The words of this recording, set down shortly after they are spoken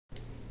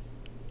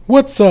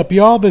What's up,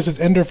 y'all? This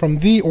is Ender from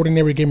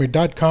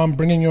TheOrdinaryGamer.com,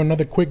 bringing you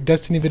another quick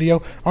Destiny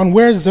video on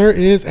where Xur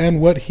is and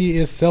what he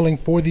is selling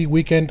for the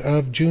weekend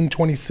of June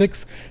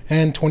 26th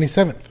and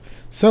 27th.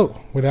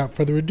 So, without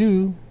further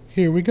ado,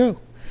 here we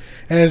go.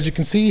 As you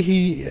can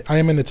see, I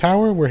am in the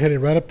tower. We're headed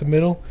right up the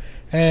middle,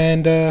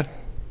 and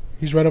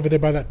he's right over there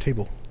by that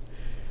table.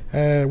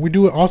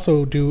 We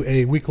also do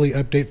a weekly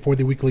update for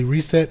the weekly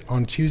reset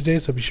on Tuesday,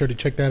 so be sure to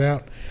check that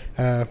out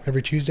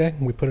every Tuesday.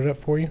 We put it up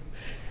for you.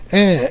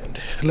 And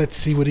let's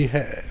see what he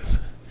has.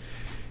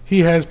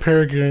 He has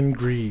Peregrine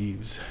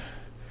Greaves,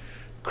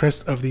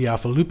 Crest of the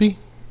Alpha Lupi,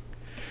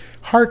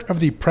 Heart of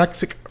the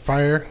Praxic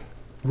Fire,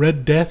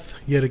 Red Death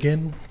yet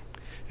again,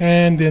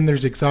 and then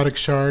there's exotic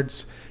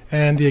shards,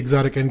 and the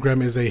exotic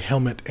engram is a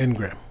helmet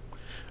engram.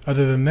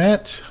 Other than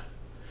that,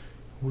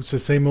 it's the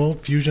same old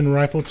fusion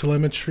rifle,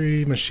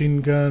 telemetry,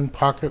 machine gun,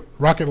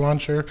 rocket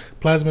launcher,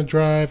 plasma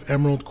drive,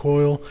 emerald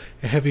coil,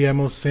 a heavy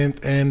ammo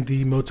synth, and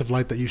the motes of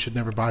light that you should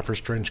never buy for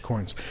strange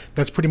coins.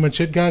 That's pretty much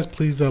it, guys.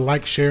 Please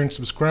like, share, and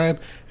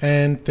subscribe,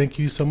 and thank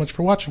you so much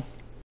for watching.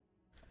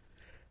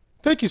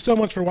 Thank you so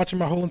much for watching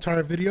my whole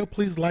entire video.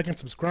 Please like and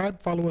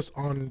subscribe. Follow us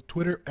on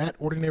Twitter at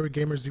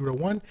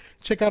OrdinaryGamer01.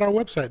 Check out our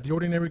website,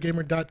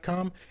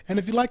 TheOrdinaryGamer.com. And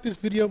if you like this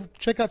video,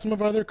 check out some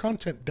of our other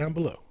content down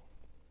below.